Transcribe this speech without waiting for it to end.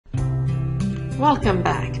Welcome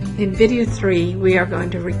back. In video 3, we are going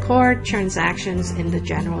to record transactions in the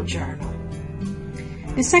General Journal.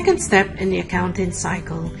 The second step in the accounting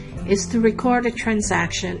cycle is to record a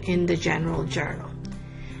transaction in the General Journal.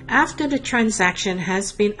 After the transaction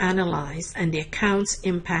has been analyzed and the accounts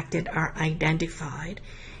impacted are identified,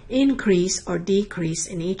 increase or decrease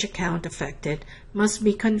in each account affected must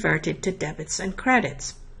be converted to debits and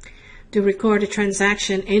credits. To record a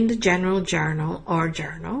transaction in the General Journal or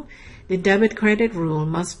journal, the debit-credit rule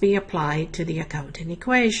must be applied to the accounting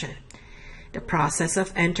equation. The process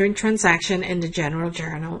of entering transaction in the General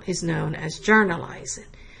Journal is known as journalizing.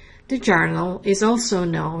 The journal is also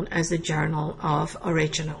known as the Journal of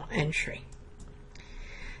Original Entry.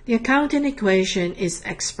 The accounting equation is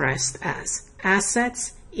expressed as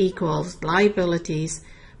assets equals liabilities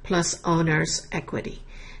plus owner's equity.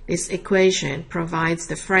 This equation provides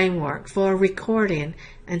the framework for recording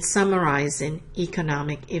and summarizing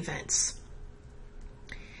economic events.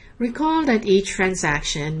 Recall that each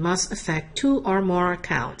transaction must affect 2 or more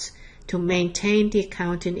accounts to maintain the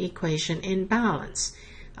accounting equation in balance,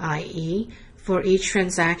 i.e., for each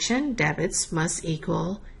transaction, debits must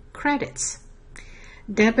equal credits.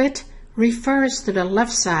 Debit refers to the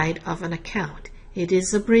left side of an account. It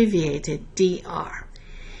is abbreviated DR.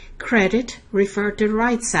 Credit refers to the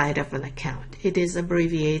right side of an account. It is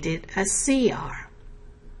abbreviated as CR.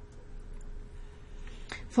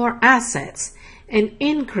 For assets, an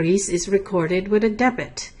increase is recorded with a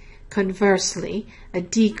debit. Conversely, a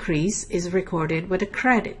decrease is recorded with a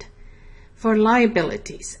credit. For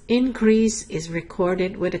liabilities, increase is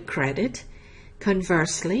recorded with a credit.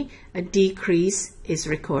 Conversely, a decrease is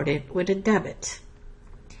recorded with a debit.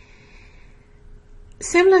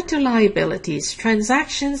 Similar to liabilities,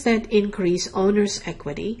 transactions that increase owner's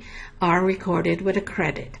equity are recorded with a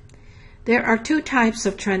credit. There are 2 types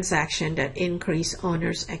of transaction that increase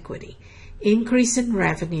owner's equity: increase in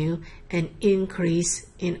revenue and increase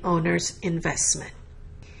in owner's investment.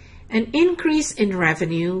 An increase in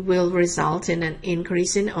revenue will result in an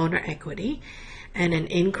increase in owner equity, and an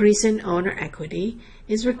increase in owner equity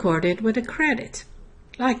is recorded with a credit.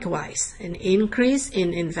 Likewise, an increase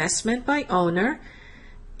in investment by owner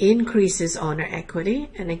increases owner equity,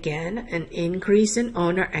 and again, an increase in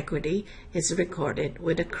owner equity is recorded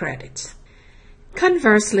with a credit.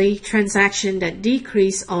 Conversely, transactions that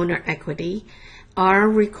decrease owner equity are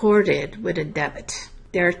recorded with a debit.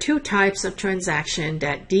 There are 2 types of transaction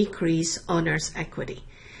that decrease owner's equity: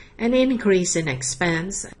 an increase in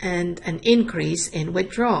expense and an increase in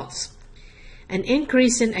withdrawals. An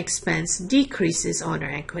increase in expense decreases owner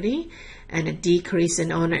equity, and a decrease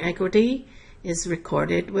in owner equity is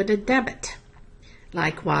recorded with a debit.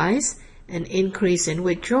 Likewise, an increase in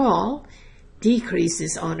withdrawal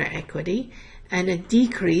decreases owner equity, and a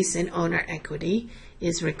decrease in owner equity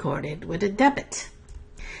is recorded with a debit.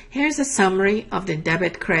 Here's a summary of the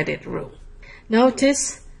debit-credit rule.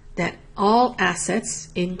 Notice that all assets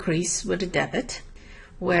increase with a debit,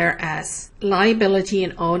 whereas liability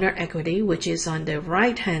and owner equity, which is on the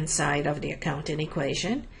right-hand side of the accounting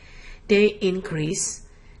equation, they increase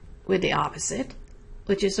with the opposite,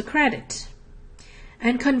 which is a credit.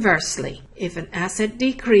 And conversely, if an asset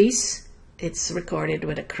decrease, it's recorded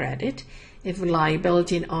with a credit. If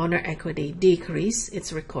liability and owner equity decrease,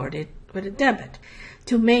 it's recorded with a debit.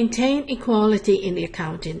 To maintain equality in the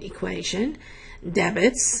accounting equation,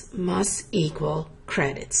 debits must equal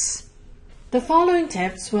credits. The following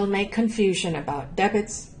tips will make confusion about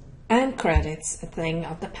debits and credits a thing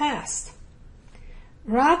of the past.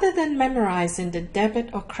 Rather than memorizing the debit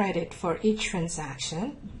or credit for each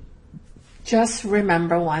transaction, just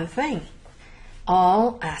remember one thing: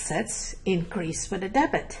 all assets increase with a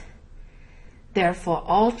debit. Therefore,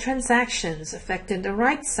 all transactions affecting the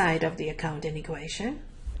right side of the accounting equation,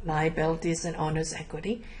 liabilities and owner's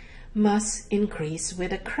equity, must increase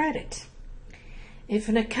with a credit. If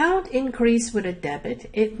an account increases with a debit,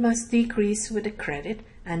 it must decrease with a credit,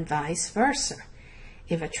 and vice versa.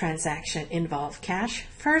 If a transaction involves cash,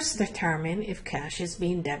 first determine if cash is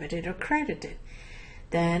being debited or credited.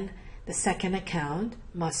 Then the second account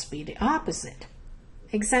must be the opposite.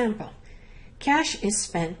 Example: cash is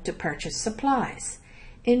spent to purchase supplies.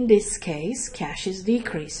 In this case, cash is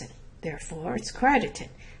decreasing. Therefore, it's credited.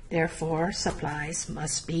 Therefore, supplies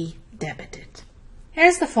must be debited.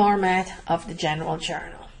 Here's the format of the General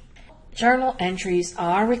Journal. Journal entries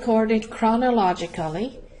are recorded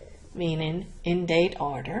chronologically, meaning in date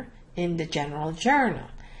order, in the General Journal.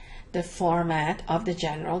 The format of the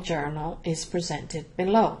General Journal is presented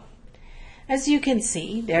below. As you can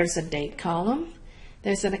see, there's a date column,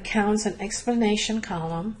 there's an accounts and explanation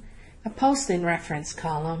column, a posting reference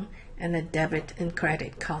column, and a debit and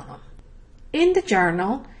credit column. In the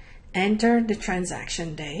journal, enter the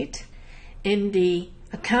transaction date. In the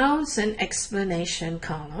Accounts and Explanation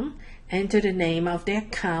column, enter the name of the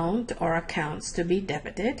account or accounts to be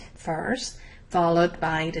debited first, followed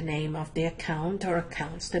by the name of the account or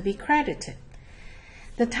accounts to be credited.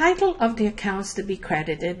 The title of the accounts to be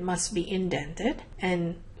credited must be indented,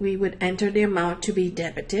 and we would enter the amount to be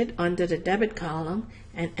debited under the debit column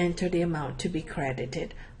and enter the amount to be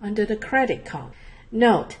credited under the credit column.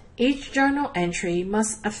 Note, each journal entry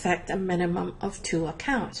must affect a minimum of 2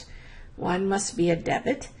 accounts. One must be a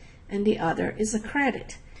debit and the other is a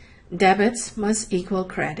credit. Debits must equal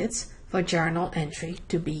credits for journal entry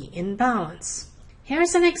to be in balance.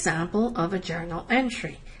 Here's an example of a journal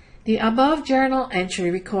entry. The above journal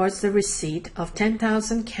entry records the receipt of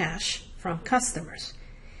 $10,000 cash from customers.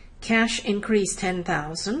 Cash increased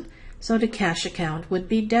 $10,000, so the cash account would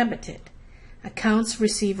be debited. Accounts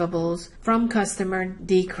receivables from customer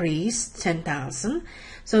decreased $10,000,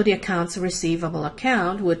 so the accounts receivable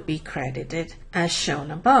account would be credited as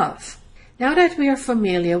shown above. Now that we are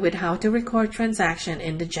familiar with how to record transaction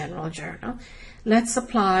in the general journal, let's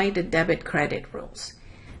apply the debit-credit rules.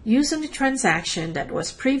 Using the transaction that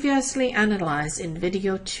was previously analyzed in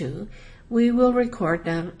video 2, we will record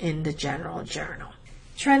them in the general journal.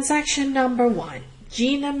 Transaction number 1.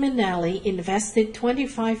 Gina Minelli invested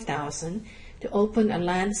 $25,000 to open a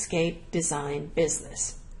landscape design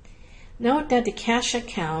business. Note that the cash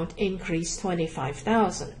account increased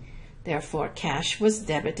 $25,000. Therefore, cash was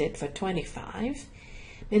debited for $25,000.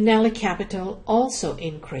 Minelli capital also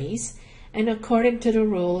increased, and according to the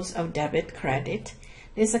rules of debit credit,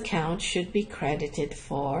 this account should be credited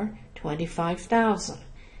for $25,000.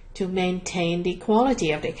 To maintain the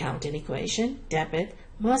quality of the accounting equation, debit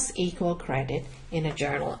must equal credit in a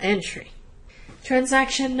journal entry.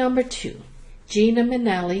 Transaction number 2. Gina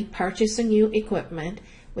Minelli purchased a new equipment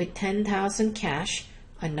with $10,000 cash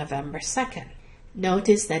on November 2nd.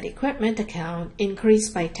 Notice that equipment account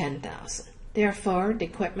increased by $10,000. Therefore, the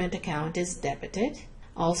equipment account is debited.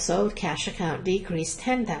 Also, cash account decreased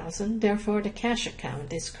 $10,000. Therefore, the cash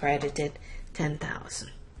account is credited $10,000.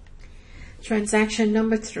 Transaction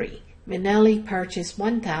number 3. Minelli purchased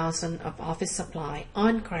 $1,000 of office supply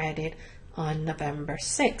on credit on November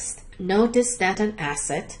 6th. Notice that an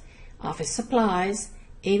asset, office supplies,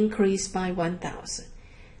 increased by $1,000.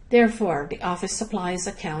 Therefore, the office supplies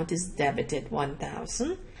account is debited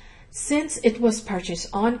 $1,000. Since it was purchased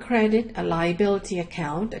on credit, a liability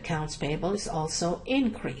account, accounts payable, is also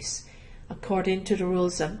increased. According to the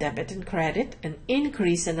rules of debit and credit, an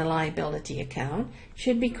increase in a liability account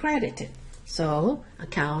should be credited. So,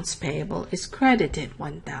 accounts payable is credited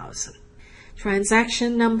 $1,000.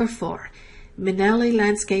 Transaction number 4. Minelli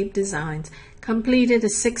Landscape Designs completed a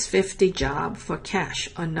 $650 job for cash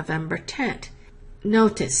on November 10th.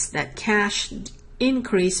 Notice that cash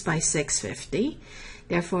increased by $650.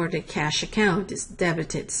 Therefore, the cash account is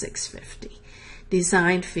debited $650.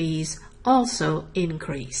 Design fees also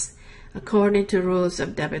increased. According to rules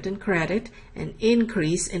of debit and credit, an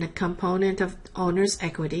increase in a component of owner's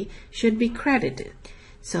equity should be credited.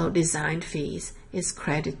 So, design fees is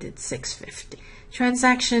credited $650.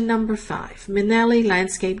 Transaction number 5. Minelli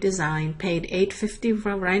Landscape Design paid $850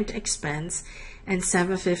 for rent expense and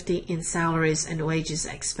 $750 in salaries and wages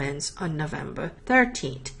expense on November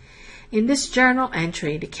 13th. In this journal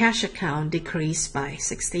entry, the cash account decreased by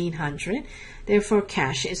 $1,600. Therefore,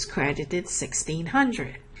 cash is credited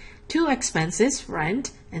 $1,600. 2 expenses,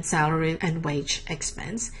 rent and salary and wage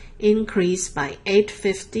expense, increased by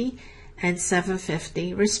 $850 and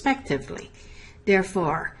 $750 respectively.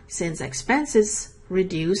 Therefore, since expenses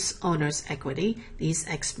reduce owner's equity, these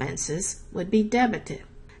expenses would be debited.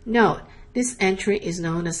 Note, this entry is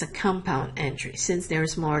known as a compound entry since there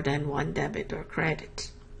is more than one debit or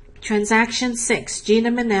credit. Transaction 6. Gina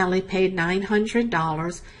Minelli paid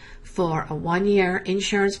 $900 for a 1-year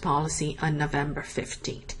insurance policy on November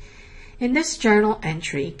 15th. In this journal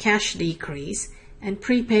entry, cash decreased and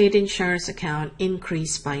prepaid insurance account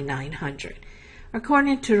increased by $900.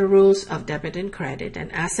 According to the rules of debit and credit,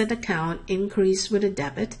 an asset account increased with a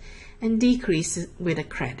debit and decreased with a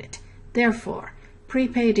credit. Therefore,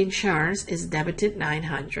 prepaid insurance is debited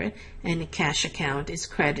 $900 and the cash account is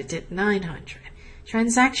credited $900.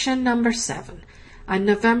 Transaction number 7. On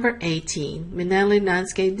November 18, Minelli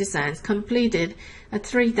Landscape Designs completed a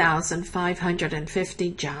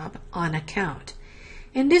 $3,550 job on account.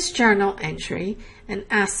 In this journal entry, an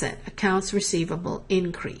asset, accounts receivable,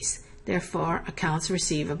 increased. Therefore, accounts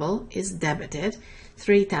receivable is debited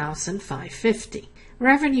 $3,550.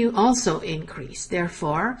 Revenue also increased.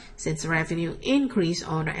 Therefore, since revenue increased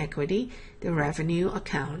owner equity, the revenue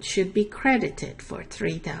account should be credited for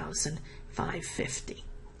 $3,550.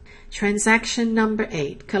 Transaction number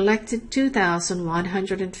 8, collected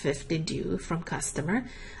 $2,150 due from customer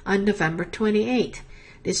on November 28.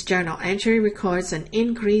 This journal entry records an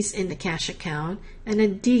increase in the cash account and a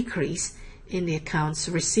decrease in the accounts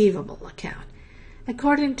receivable account.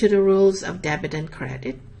 According to the rules of debit and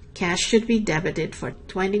credit, cash should be debited for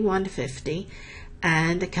 $2,150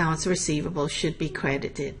 and accounts receivable should be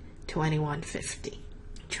credited $2,150.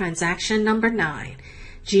 Transaction number 9.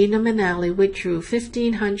 Gina Manelli withdrew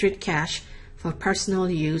 $1,500 cash for personal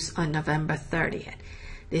use on November 30th.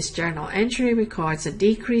 This journal entry records a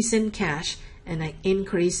decrease in cash and an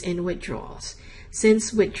increase in withdrawals.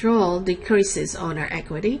 Since withdrawal decreases owner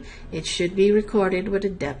equity, it should be recorded with a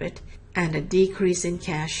debit, and a decrease in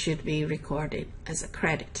cash should be recorded as a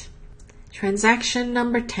credit. Transaction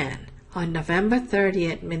number 10. On November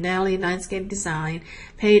 30th, Manelli Landscape Design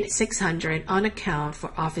paid $600 on account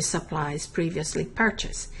for office supplies previously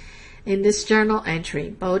purchased. In this journal entry,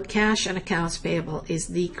 both cash and accounts payable is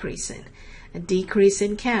decreasing. A decrease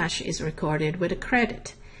in cash is recorded with a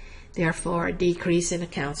credit. Therefore, a decrease in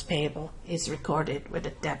accounts payable is recorded with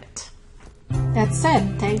a debit. That's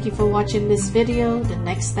it. Thank you for watching this video. The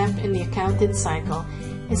next step in the accounting cycle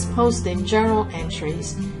is posting journal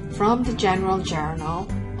entries from the general journal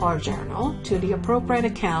or journal to the appropriate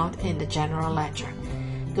account in the general ledger.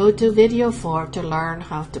 Go to video 4 to learn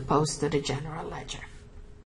how to post to the general ledger.